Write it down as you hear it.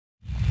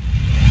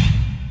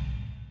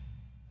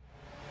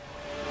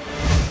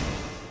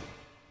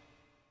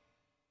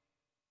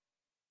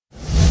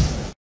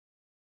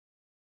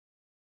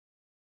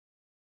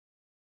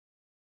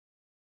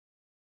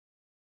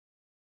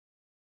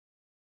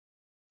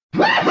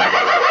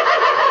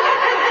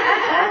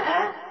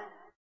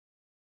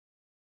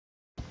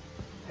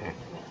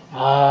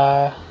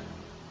Uh,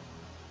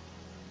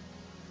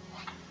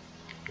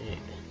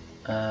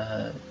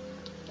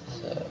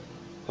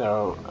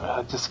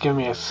 So just give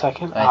me a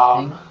second.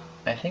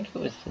 I think it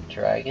was the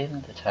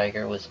dragon. The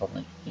tiger was on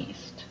the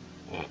east.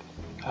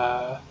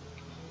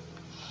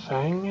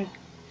 Feng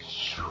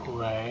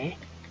Shui.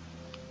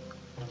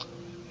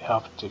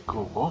 Help to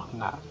Google,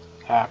 not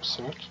app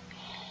search.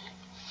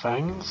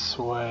 Feng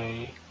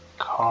Shui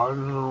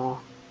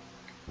cardinal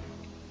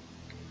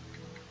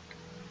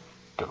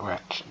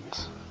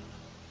directions.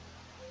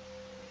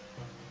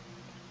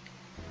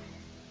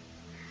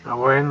 Now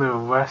we're in the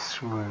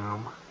west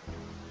room.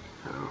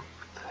 Oh,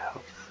 what the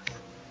hell is this?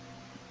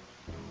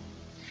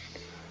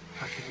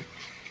 Okay.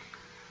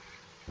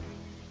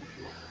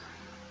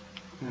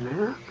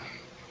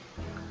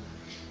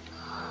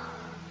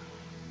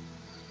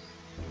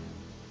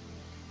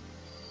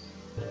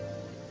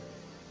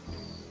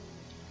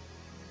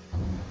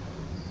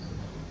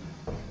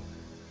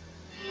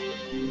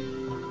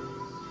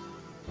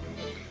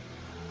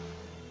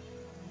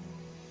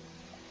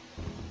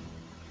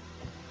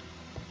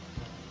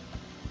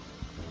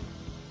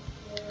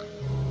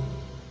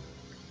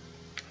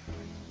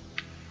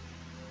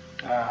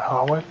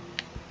 Hallway.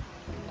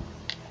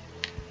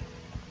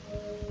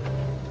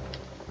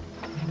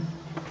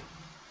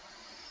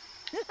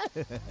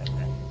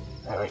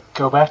 Alright,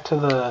 go back to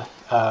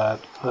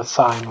the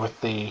sign with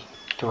the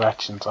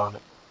directions on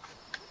it.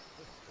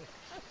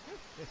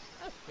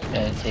 I'm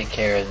gonna take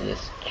care of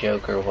this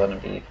Joker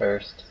wannabe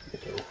first.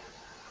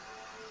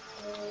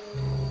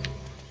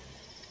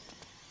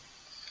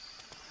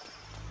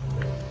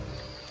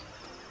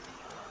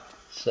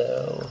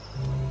 So,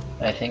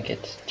 I think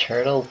it's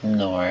Turtle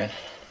North.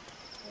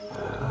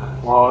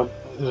 Well,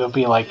 it'll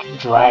be like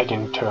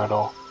Dragon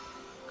Turtle.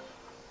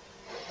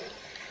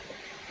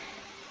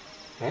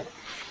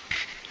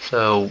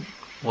 So,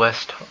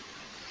 West...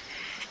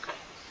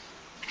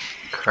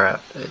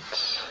 Crap,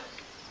 it's...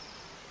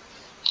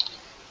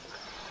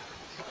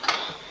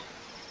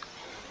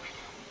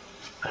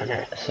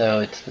 Okay. So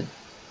it's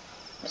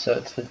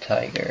the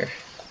tiger.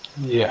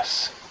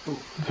 Yes,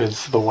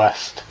 it's the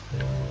west.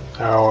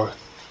 Oh.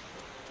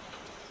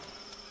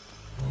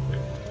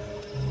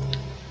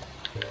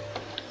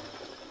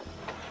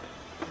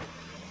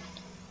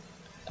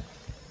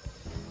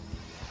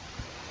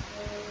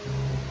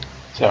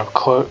 So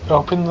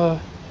open the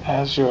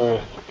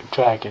Azure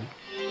Dragon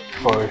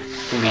for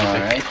leaving.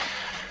 Alright.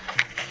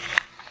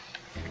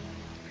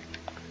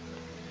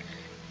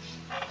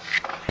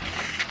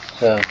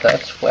 So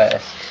that's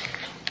west.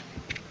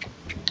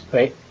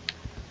 Wait.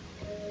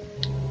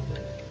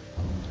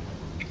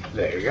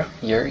 There you go.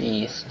 You're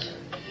east.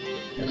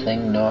 The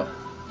thing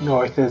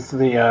North is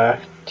the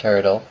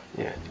turtle.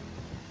 Yeah.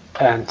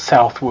 And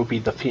south will be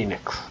the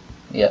Phoenix.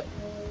 Yep.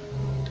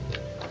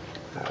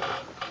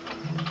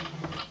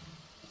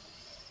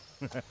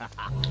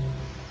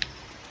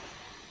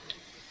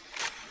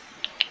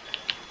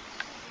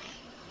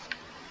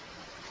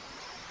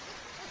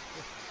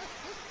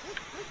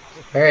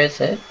 Where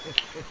is it?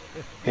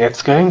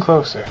 It's getting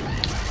closer.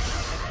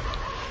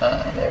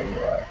 Ah, there you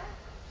are.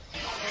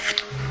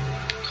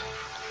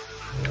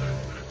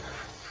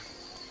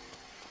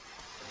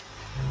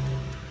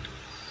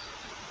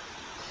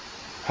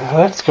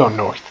 Let's go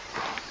north.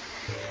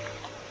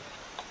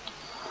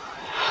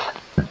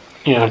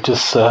 You know,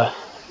 just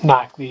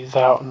knock these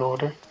out in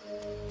order.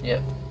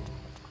 Yep.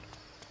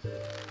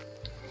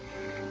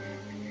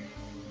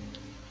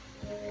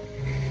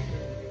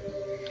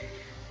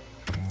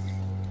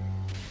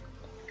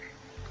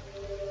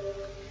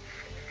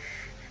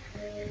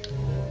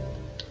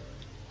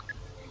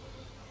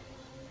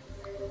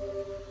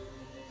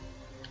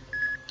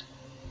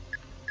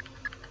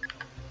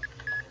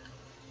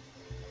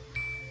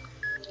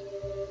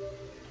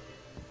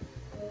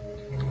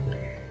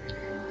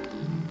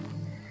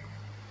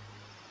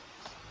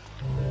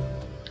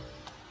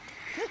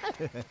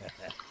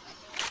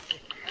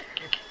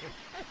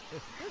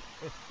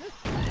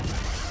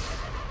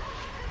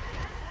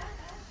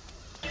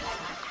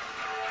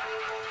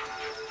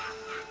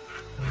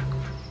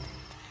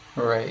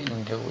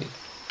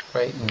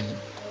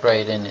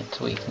 Right in its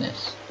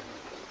weakness.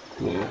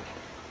 Yeah.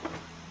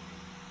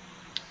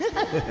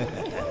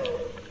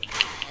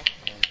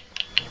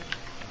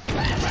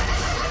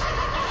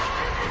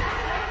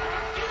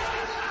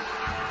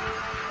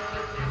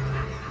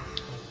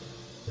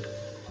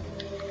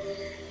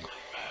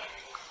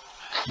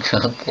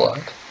 Good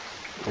luck.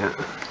 Yeah.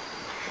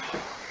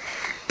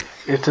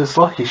 It's his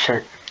lucky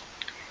shirt.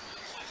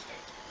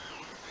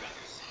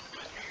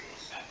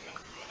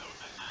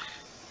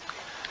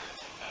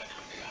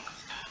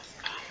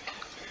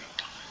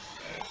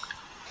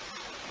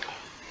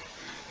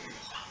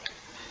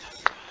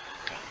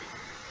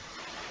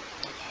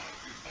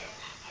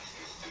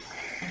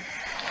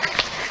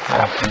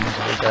 Happens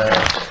with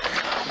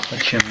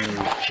what you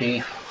move,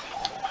 Chief.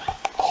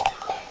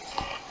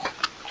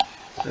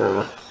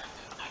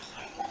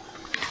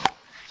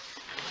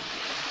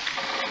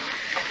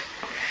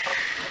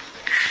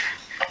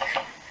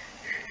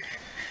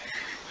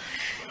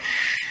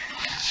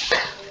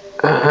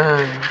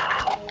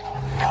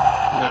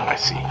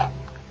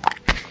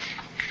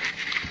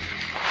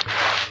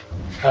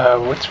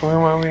 Which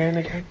room are we in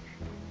again?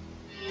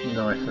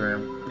 North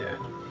room. Yeah.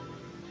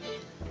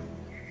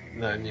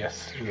 Then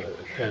yes,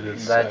 it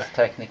is. That's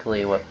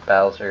technically what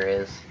Bowser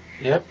is.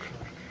 Yep.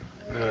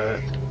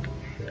 The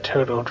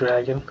turtle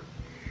dragon.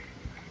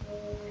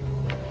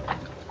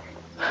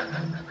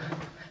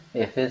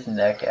 If his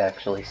neck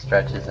actually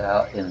stretches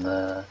out in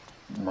the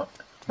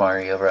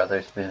Mario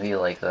Brothers movie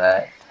like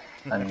that,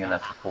 I'm gonna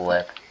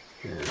flip.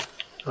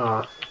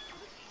 Yeah.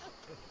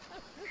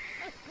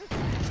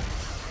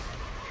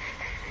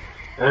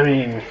 I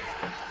mean,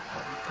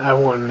 I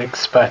wouldn't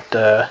expect,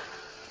 what,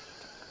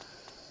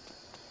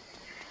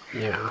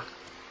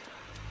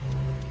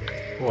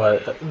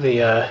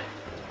 the,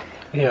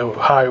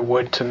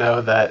 Hollywood to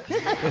know that,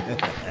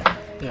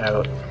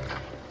 that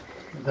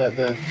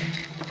the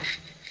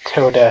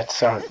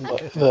Toadettes aren't,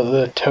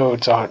 the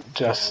Toads aren't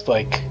just,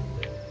 like,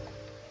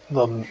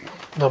 the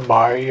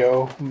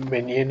Mario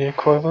minion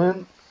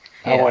equivalent.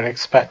 Yeah. I wouldn't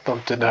expect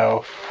them to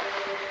know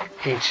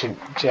ancient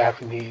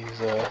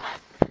Japanese,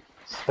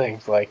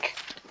 things like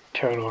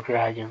turtle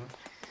dragon.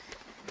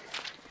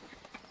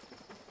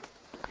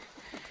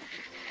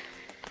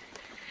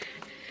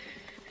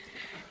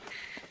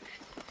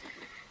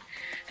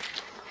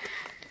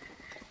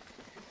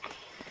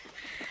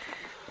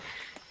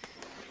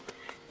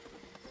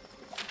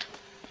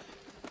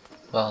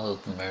 Follow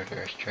the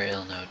murderer's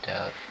trail, no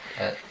doubt,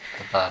 at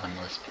the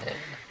bottomless pit.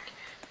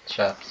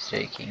 Shop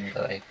staking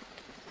by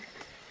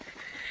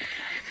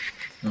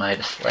my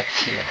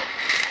dyslexia.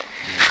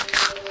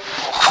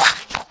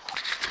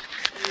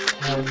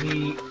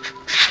 The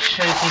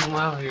shaking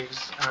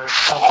lovers are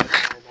puppets,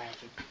 I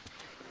imagine.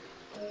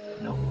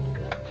 Nope.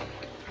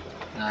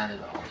 Not at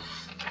all.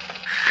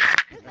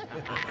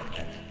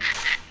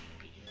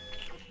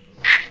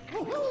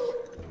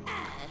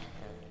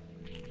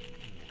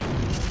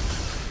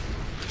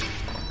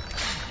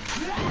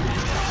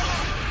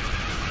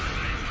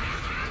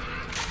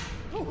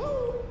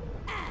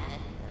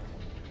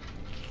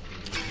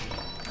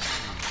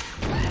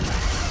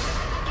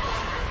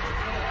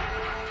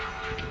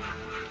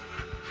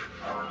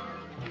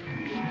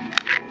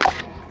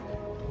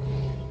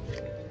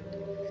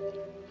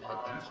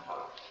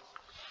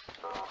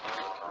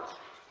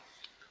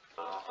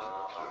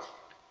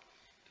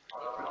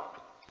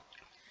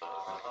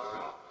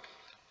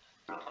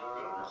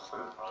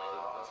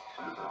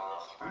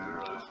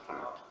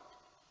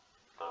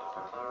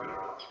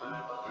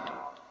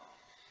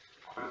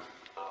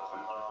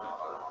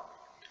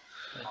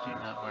 I do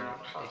not work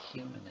a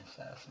human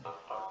assassin.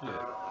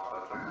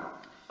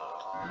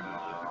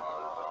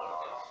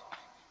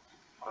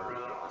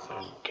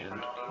 Can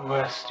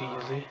rest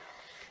easy.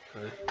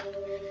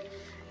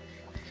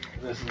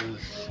 This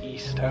is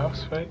East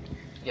House, right?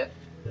 Yep.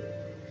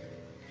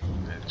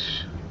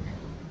 Which...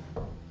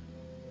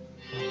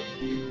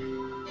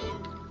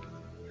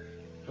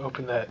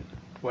 Open that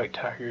white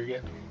tiger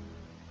again.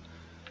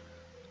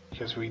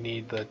 Because we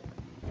need the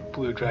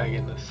blue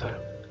dragon this time.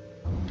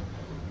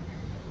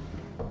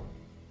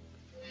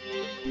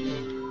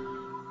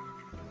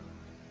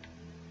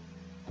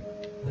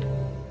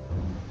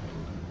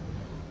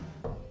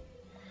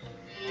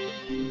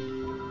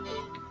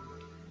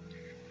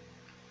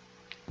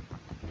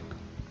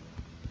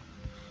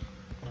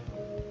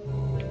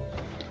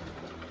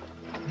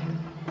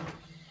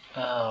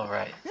 Oh,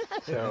 right.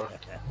 So,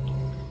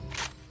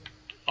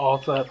 all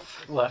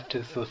that's left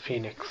is the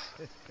phoenix.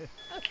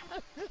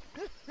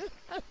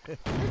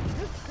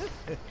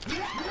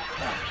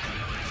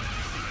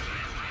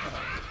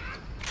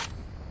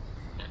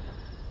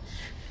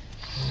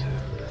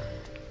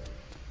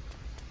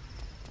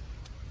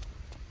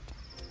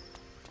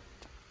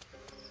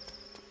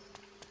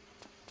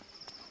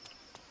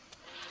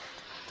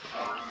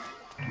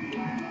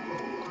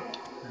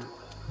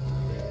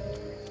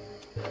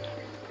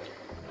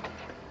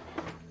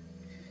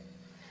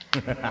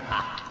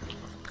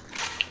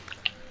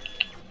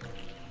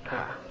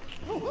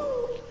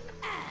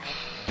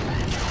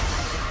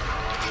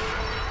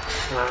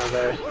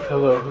 There.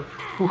 Hello.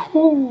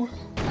 Woohoo!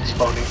 It's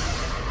funny.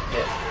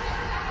 Yeah.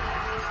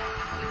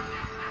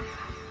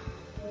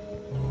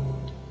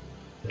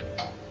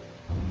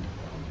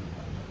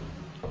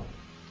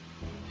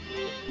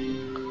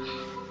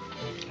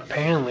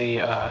 Apparently,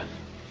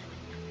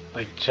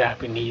 like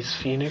Japanese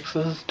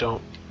phoenixes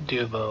don't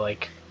do the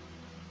like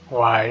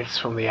rise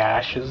from the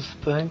ashes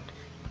thing.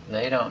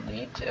 They don't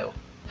need to.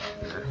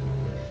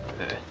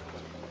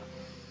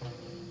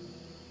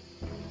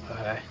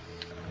 But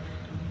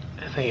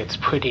I think it's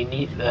pretty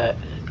neat that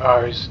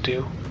ours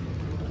do.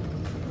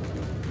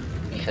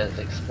 Because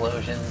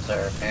explosions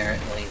are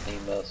apparently the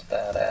most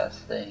badass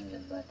thing,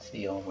 and that's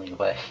the only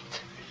way.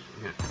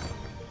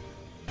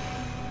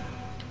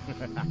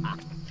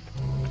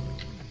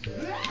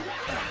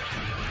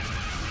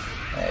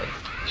 Hey.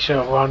 You should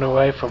have run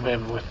away from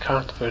him with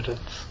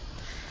confidence.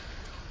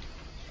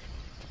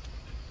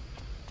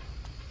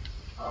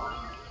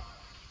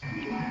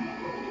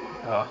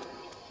 Oh.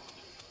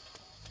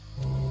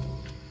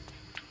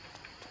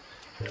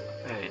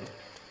 And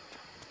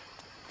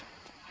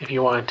if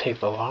you want to take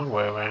the long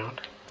way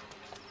around.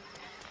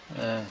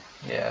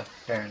 Yeah,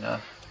 fair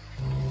enough.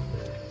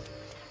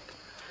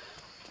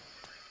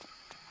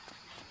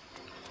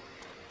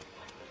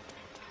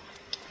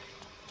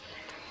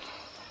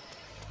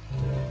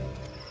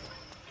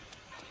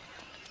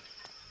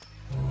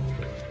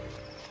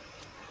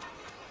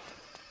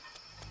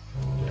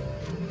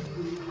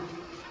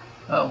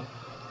 Oh,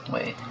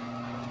 wait.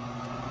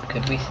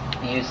 Could we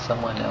use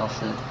someone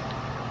else's?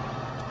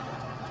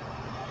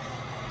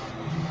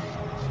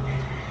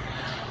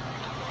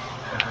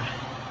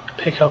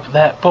 Pick up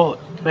that bullet,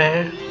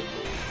 man.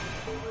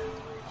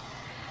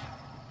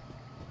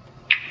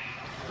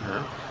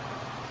 No.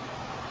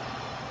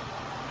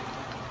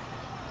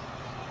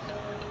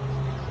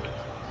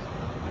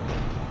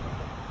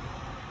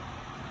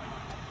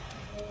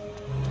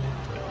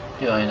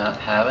 Do I not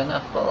have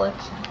enough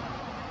bullets?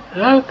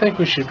 I think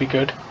we should be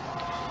good.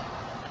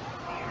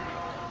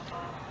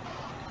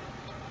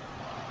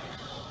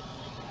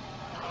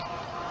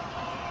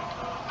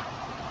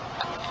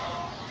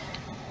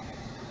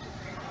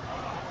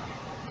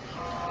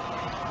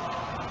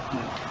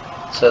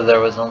 So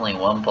there was only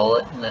one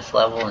bullet in this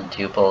level and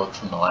 2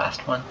 bullets in the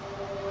last one?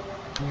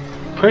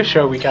 Pretty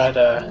sure we got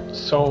a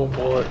soul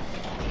bullet,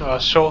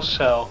 soul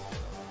cell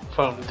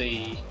from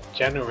the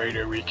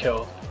generator we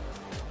killed.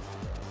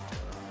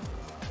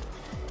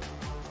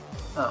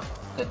 Oh,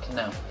 good to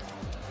know.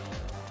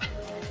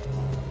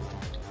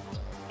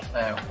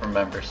 I don't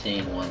remember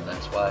seeing one,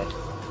 that's why.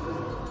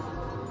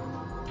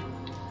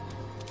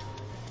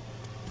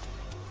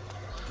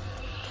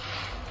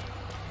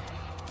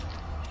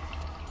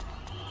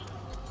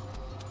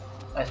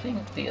 I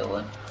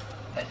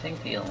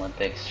think the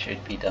Olympics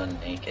should be done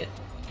naked.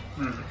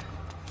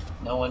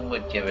 No one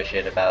would give a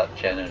shit about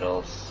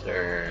genitals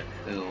or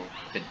who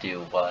could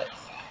do what.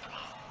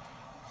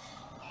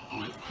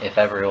 If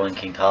everyone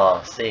can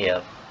call, see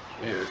ya.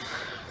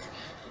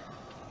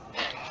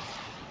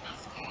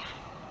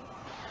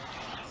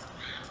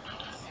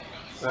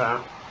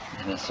 Yeah.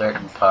 In a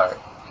certain part.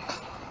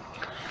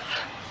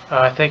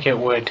 I think it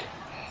would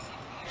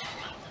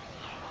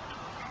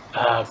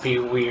be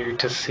weird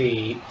to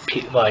see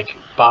like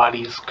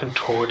bodies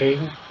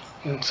contorting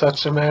in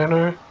such a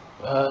manner,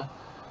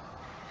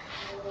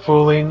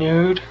 fully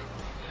nude.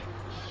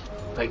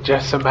 Like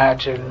just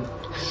imagine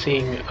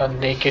seeing a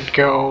naked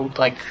girl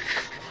like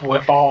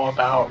whip all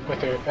about with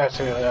her as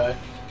her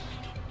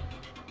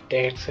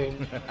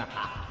dancing,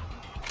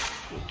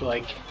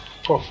 like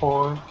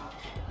perform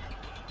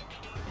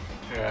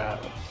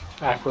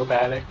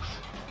acrobatics.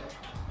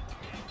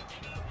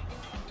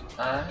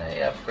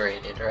 I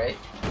upgraded, right?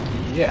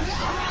 Yes.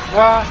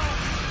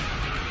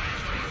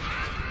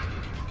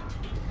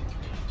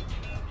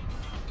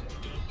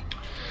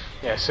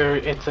 Yeah, so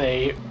it's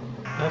a.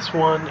 This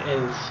one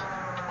is.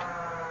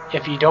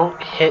 If you don't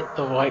hit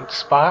the right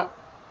spot,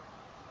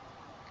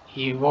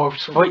 he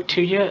warps right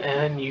to you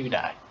and you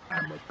die.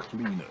 I'm a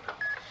cleaner.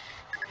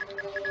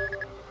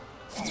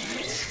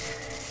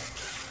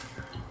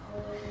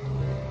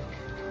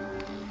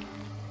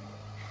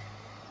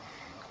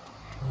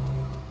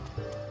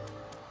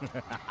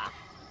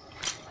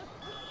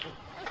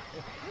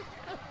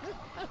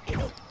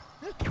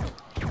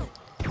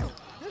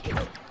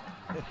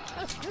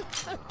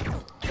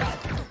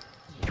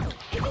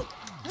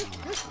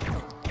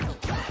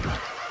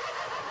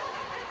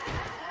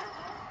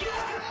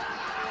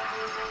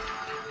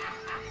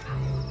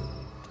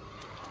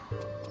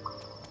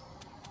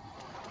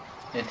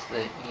 It's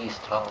the east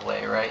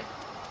hallway, right?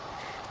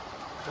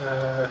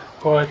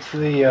 Well, it's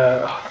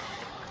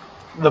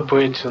the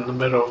bridge in the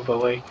middle of the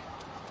lake.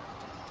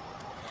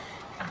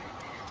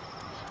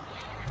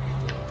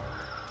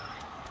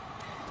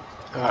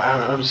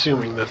 I'm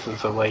assuming this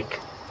is a lake.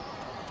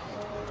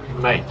 It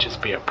might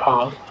just be a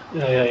pond.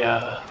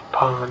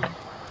 Pond.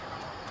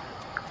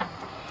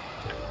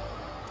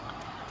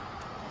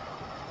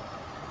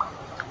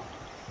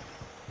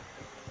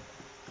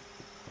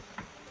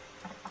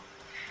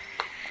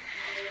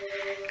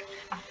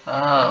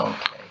 Oh,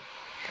 okay.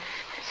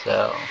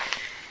 So...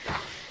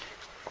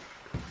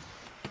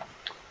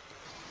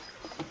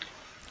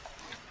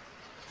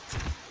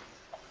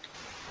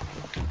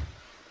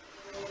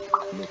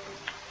 Look,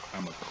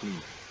 I'm a cleaner.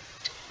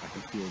 I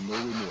can feel no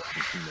remorse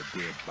in seeing a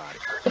dead body.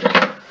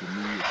 To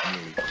me, it's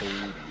merely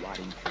cold,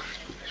 rotting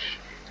flesh.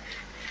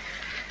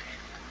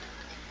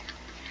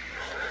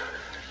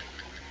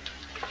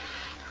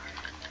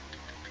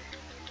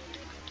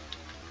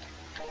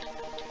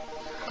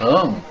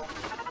 Boom!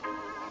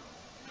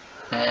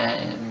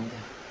 And...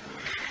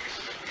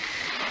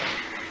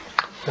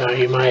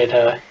 You might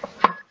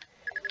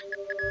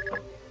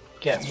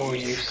get more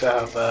use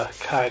out of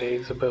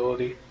Kaide's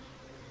ability.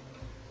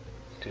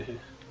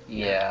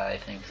 yeah, I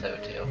think so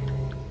too.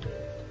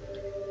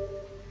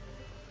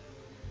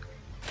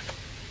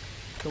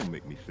 Don't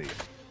make me say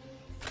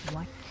it.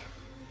 What?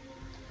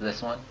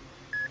 This one?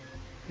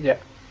 Yeah.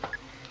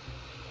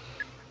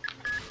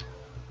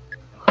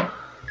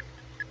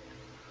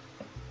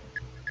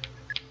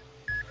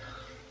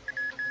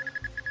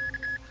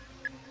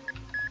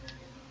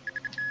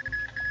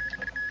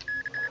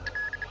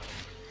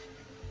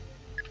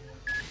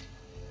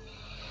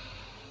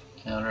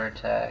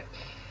 Counterattack.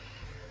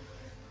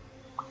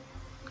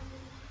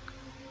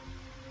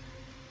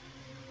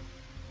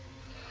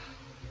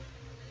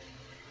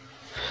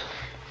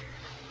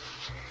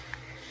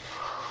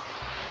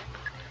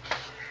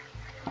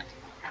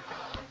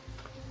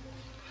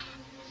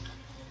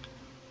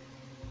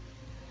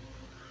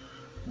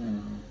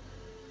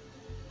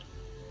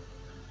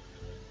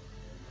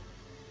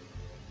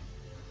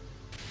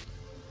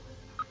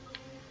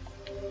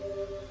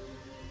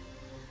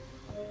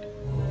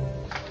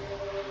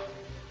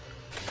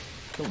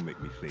 Don't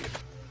make me say it.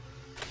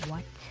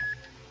 What?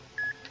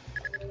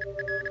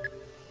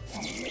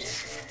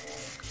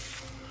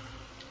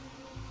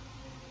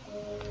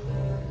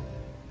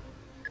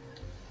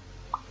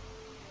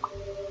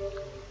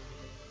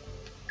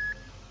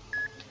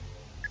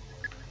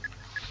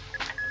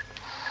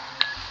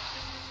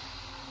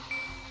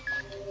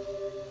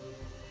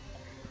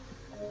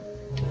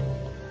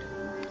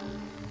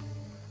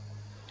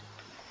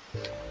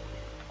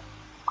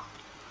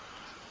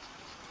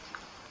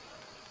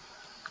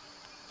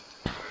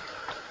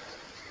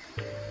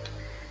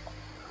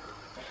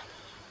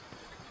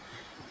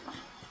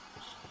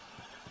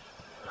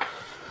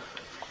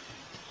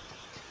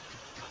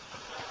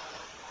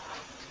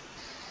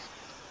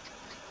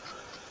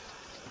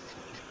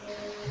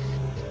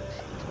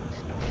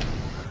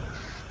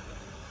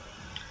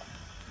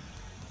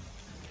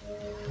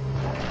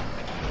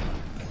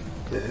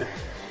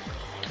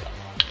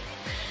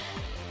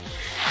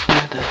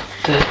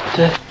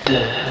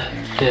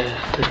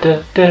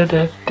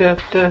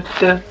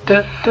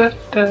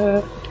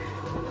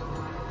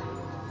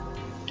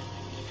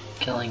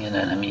 Killing an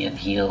enemy in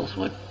heals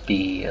would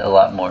be a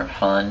lot more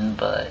fun,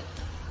 but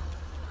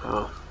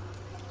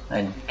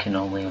I can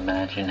only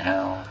imagine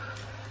how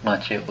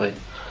much it would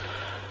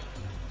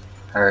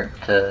hurt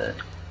to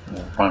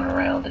run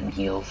around in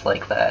heals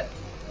like that.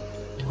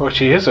 Well,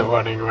 she isn't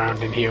running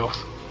around in heels.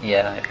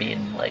 Yeah, I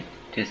mean, like,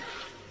 just...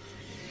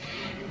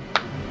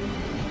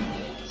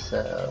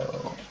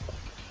 So...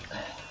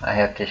 I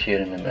have to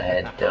shoot him in the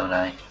head, don't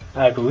I?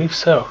 I believe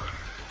so.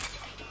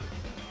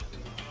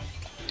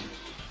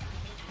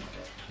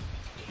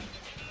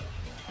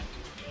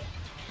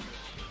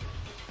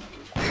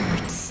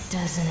 Hurts,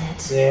 doesn't it?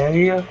 There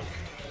you go.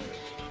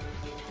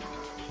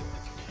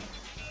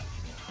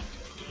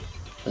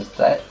 Was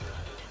that...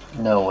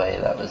 No way,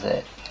 that was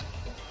it.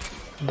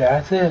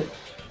 That's it.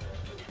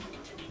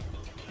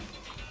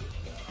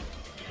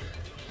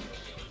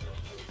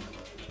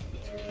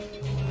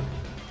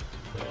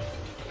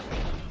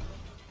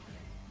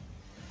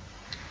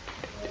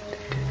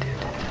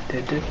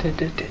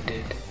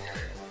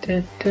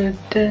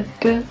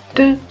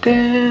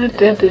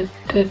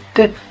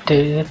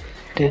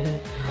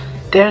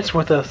 Dance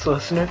with us,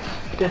 listener.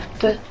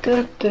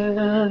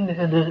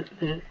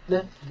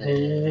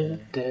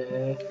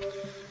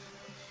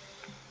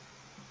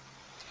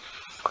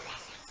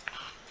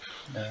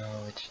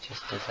 No, it's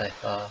just as I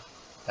thought.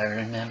 I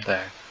remember.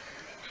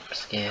 I'm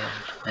scared.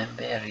 I'm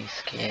very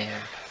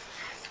scared.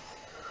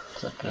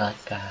 It's a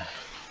bloodbath.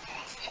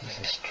 She's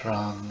a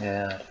strong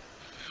girl.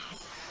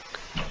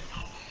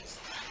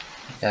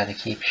 You gotta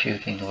keep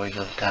shooting or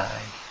you'll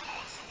die.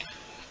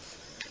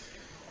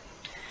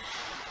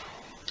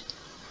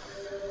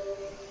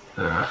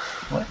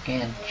 What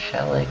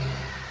angelic...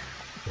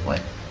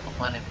 What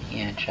of the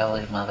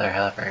angelic Mother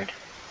Hubbard?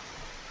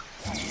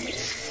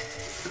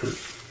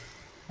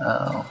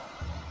 Oh.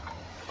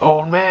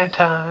 Old man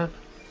time.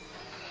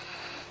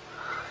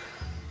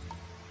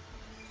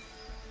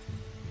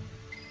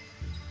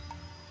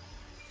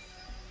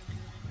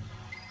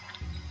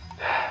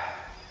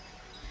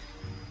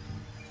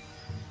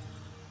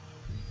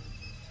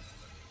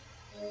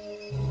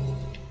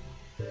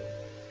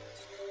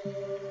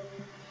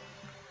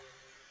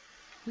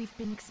 We've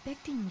been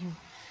expecting you.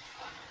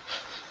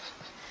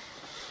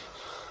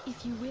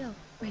 If you will,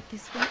 break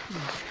this way,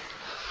 please.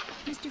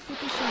 Mr.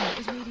 Fukushima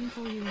is waiting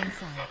for you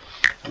inside.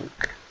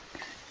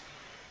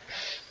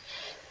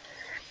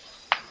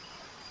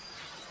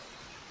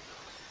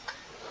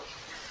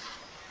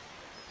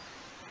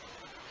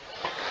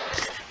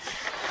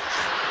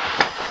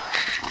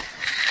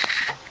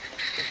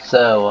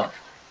 So,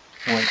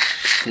 what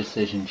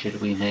decision should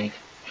we make?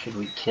 Should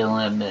we kill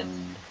him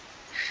and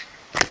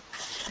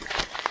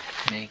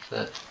make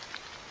the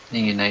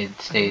United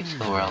States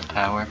the world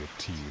power?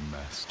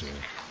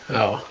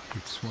 Oh.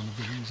 It's one of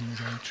the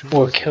reasons I chose.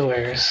 We're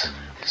killers,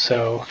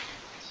 so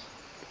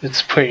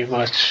it's pretty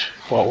much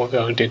what we're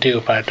going to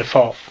do by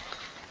default.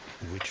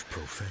 Which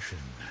profession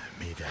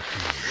may that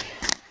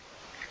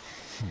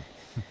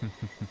be?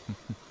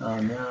 Oh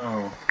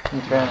no, he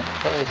drank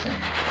poison. You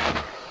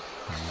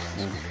ask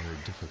a very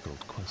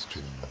difficult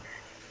question.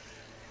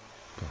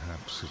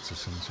 Perhaps it's a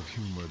sense of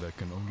humor that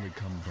can only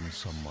come from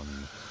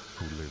someone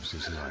who lives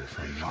his life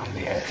on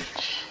the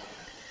edge.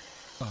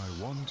 I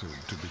wanted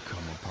to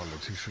become a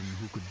politician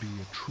who could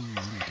be a true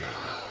leader,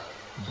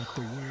 But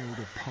the world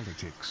of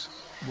politics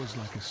was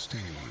like a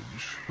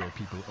stage where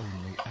people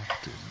only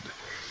acted.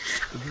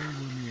 They were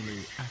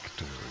merely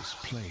actors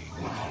playing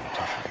the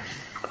politician.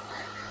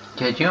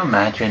 Could you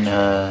imagine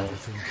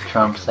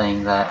Trump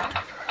saying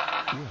that?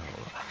 Well,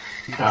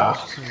 it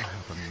just so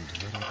happened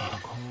that I got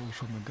a call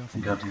from the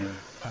government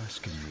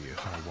asking me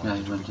if I I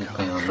wanted want to to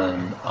become build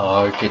an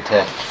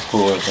architect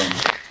for them.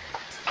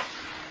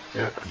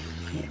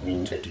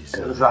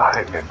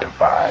 Design and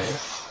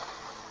devise.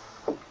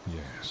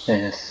 Yes.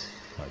 Yes.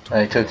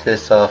 I took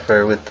this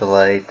offer with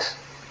delight.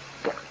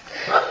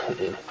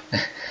 Is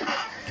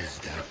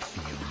that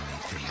the only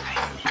thing you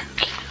do,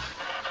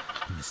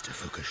 Mr.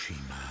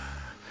 Fukushima,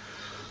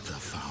 the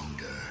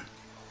founder?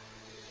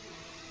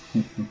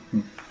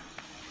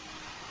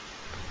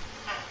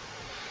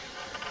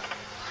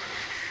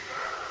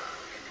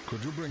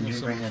 Could you bring us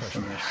some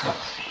refreshments?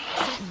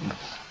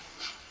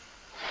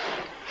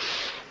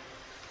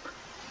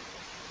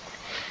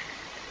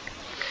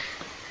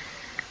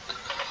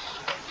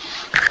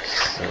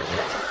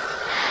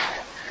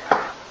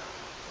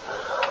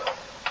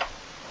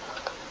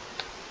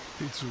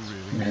 It's a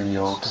Really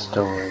old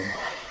story.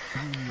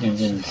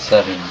 Union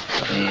 7.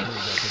 Yeah.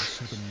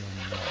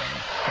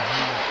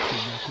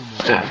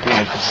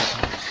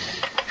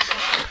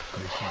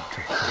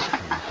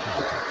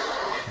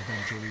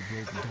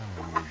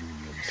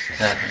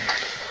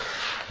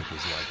 It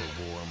was like a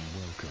warm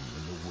welcome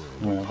in the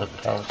world. World of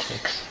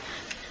politics.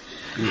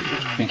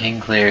 It became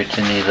clear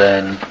to me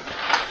then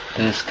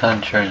this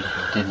country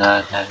did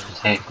not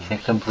hesitate to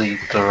complete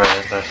the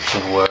rest of the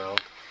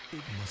world.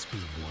 It must be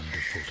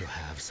wonderful to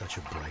have such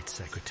a bright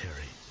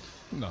secretary.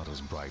 Not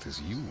as bright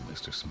as you,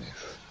 Mr.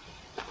 Smith.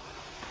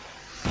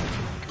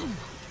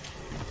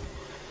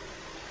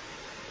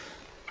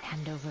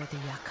 Hand over the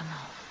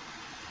Yakimo.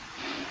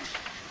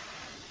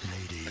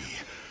 Lady,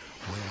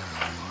 where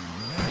are your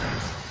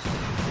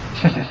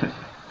manners?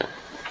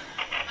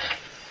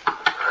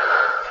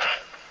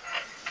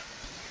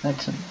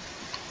 That's an...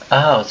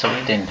 Oh, so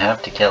we didn't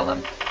have to kill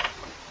him.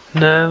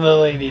 No, the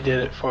lady did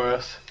it for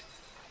us.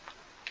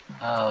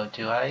 Oh,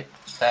 do I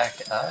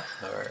back up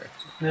or?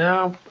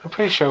 No, I'm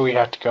pretty sure we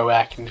have to go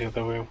back into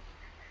the room.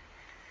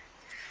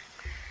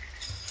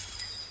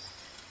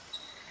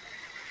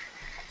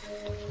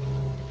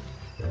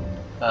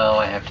 Oh,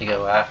 I have to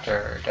go after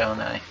her, don't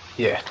I?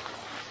 Yeah.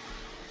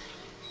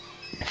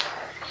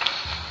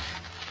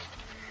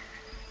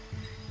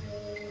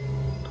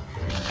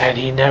 And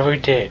he never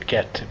did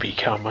get to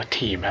become a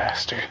tea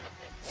master.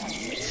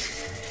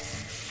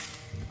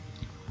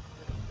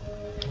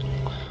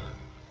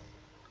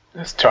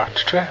 Let's talk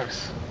to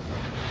Travis.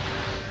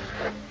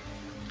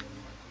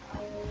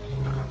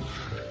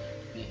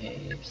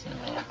 Behave,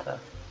 Samantha.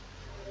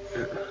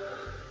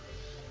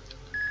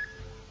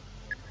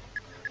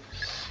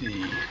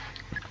 See.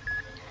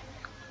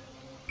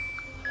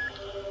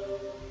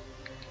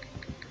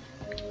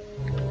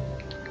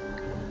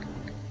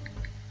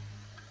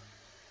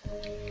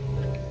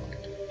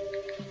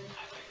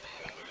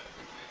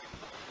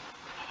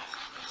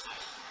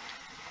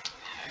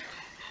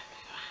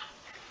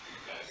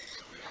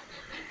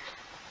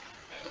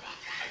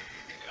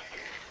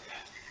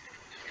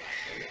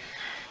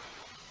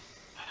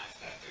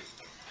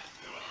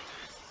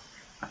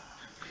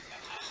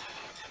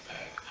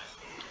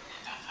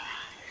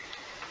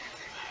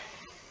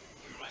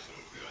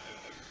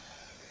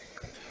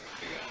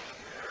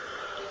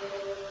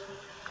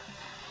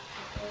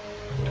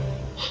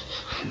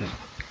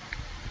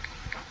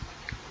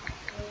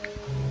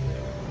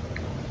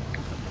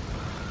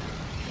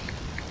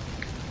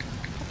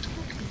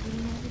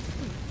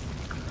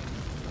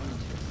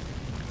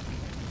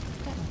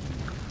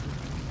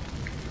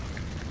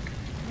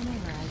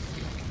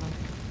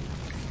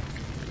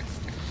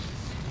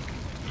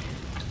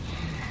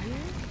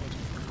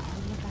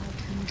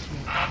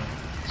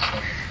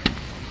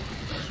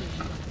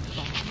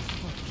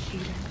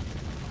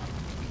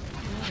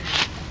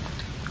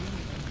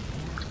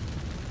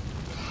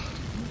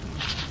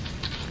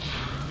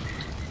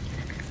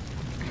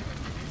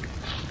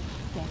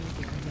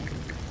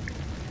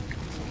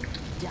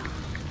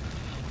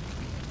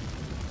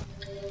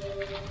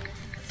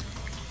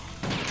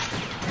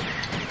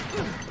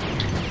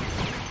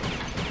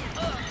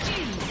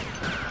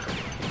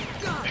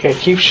 Okay,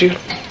 keep shooting.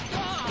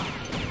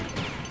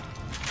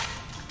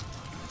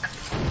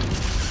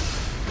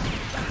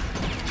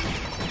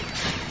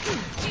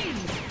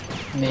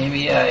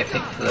 Maybe I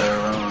picked the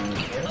wrong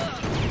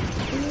character.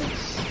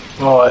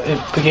 Well,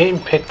 the game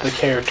picked the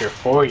character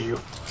for you.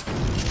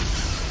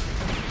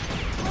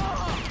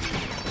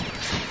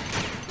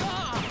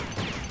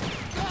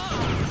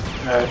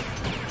 Oh,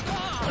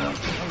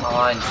 come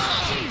on.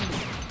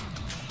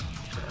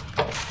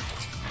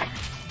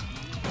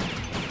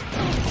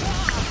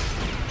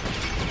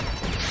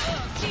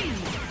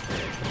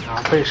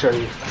 I'm pretty sure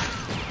you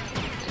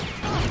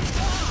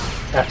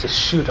have to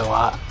shoot a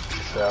lot,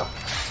 so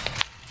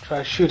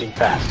try shooting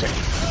faster.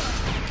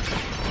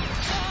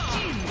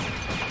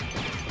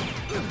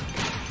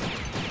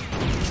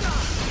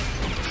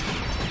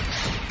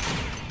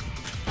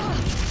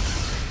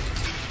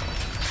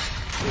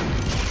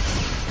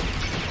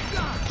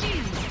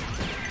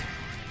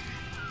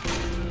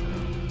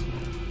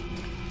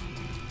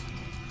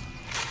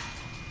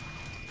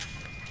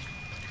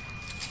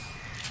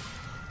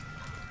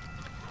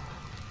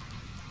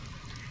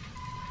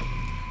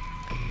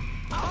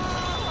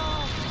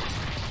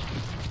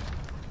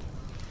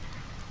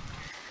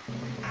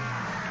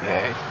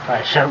 Okay,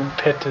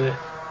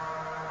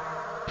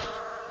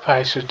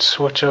 I should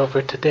switch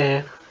over to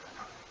Dan.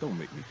 Don't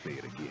make me say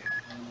it again.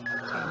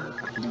 I'm a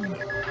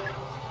cleaner.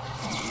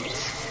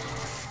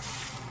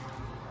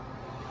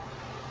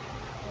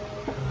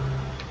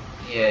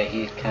 Yeah,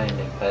 he kind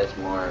of has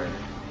more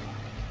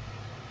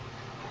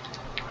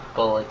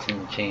bullets in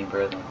the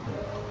chamber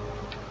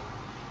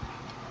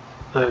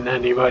Than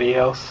anybody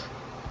else.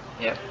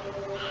 Yep.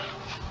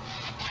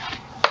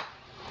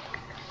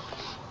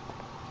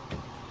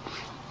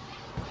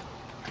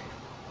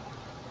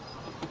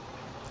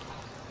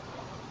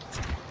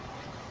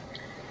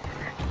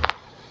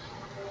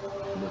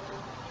 Look,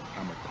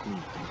 I'm a clean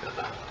eater.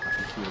 I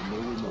can feel no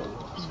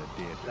remorse in a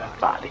dead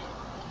Body.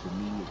 To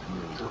me, it's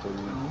merely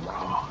cold,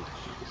 rotten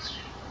fish.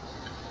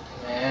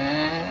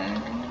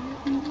 And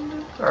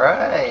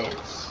right.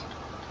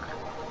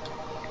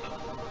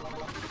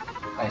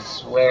 I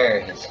swear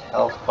his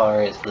health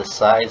bar is the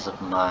size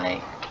of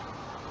my...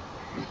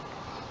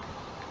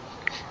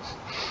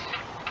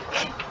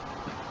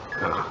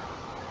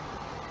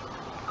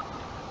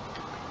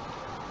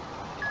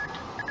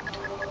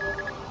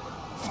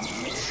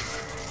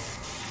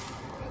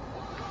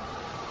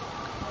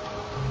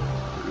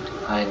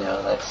 I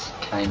know, that's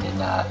kinda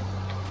not...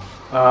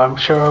 I'm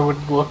sure it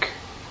would look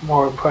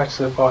more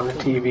impressive on the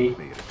TV.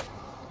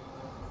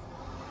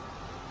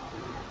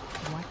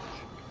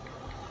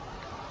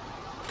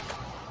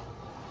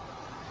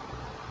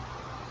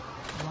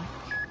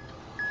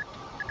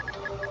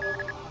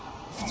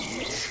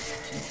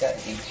 She's got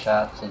 8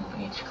 shots in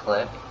each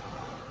clip.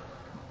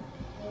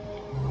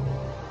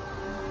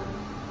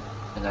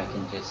 And I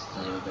can just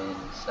zoom in,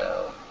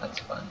 so that's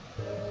fun.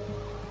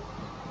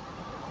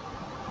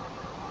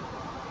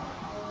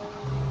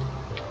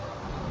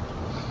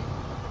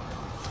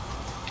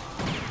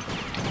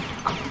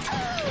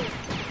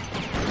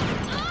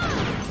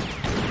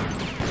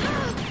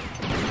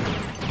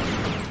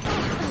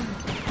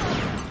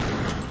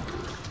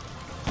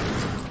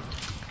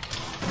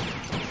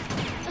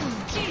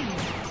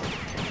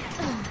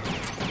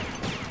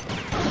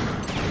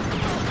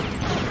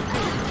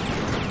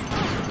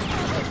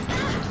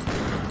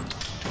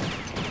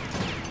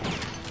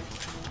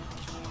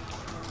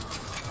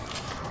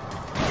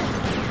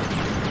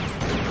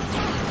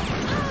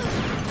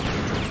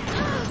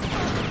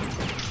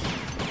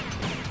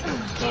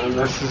 And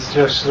this is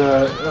just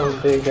a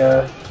big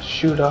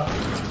shoot-off.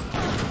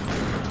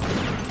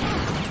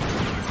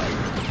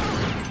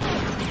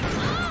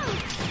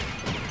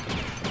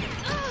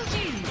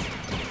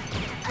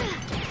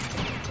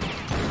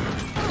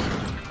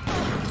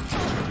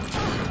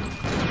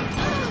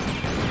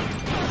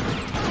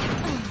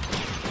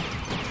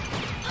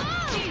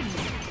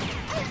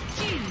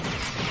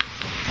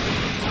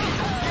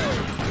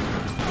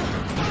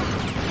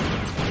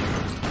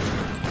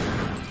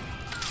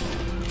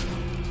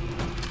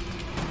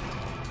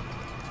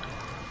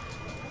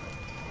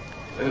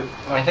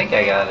 I think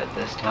I got it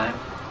this time.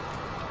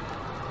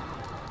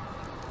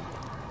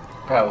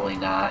 Probably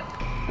not.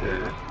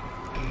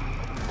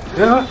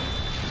 Yeah.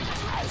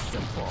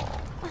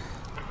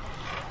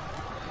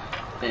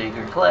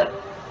 Bigger clip.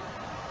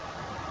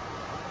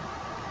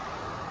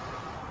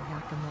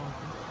 Whack-a-mole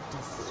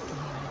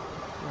destroy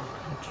your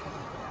country.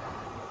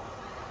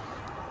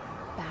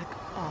 Back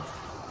off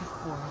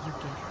before you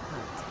get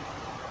hurt.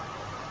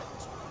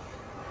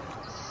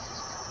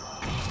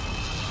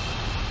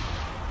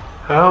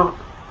 Oh.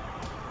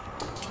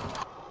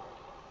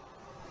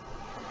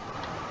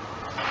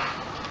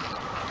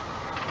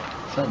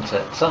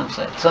 Sunset,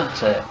 sunset,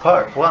 sunset,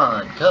 part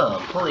 1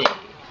 complete.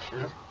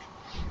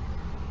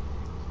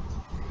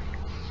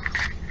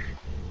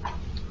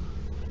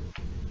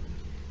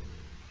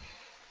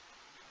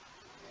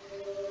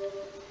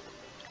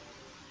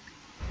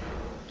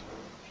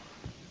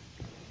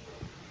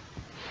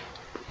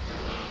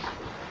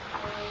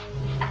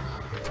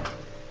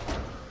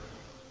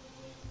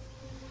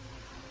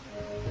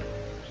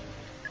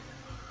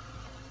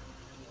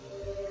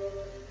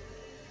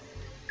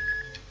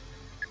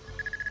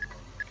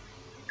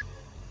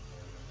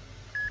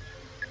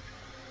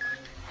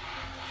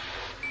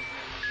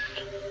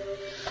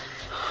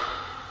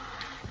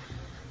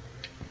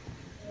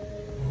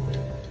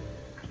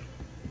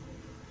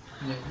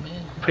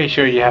 Pretty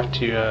sure you have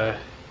to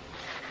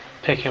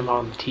pick him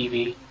on the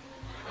TV.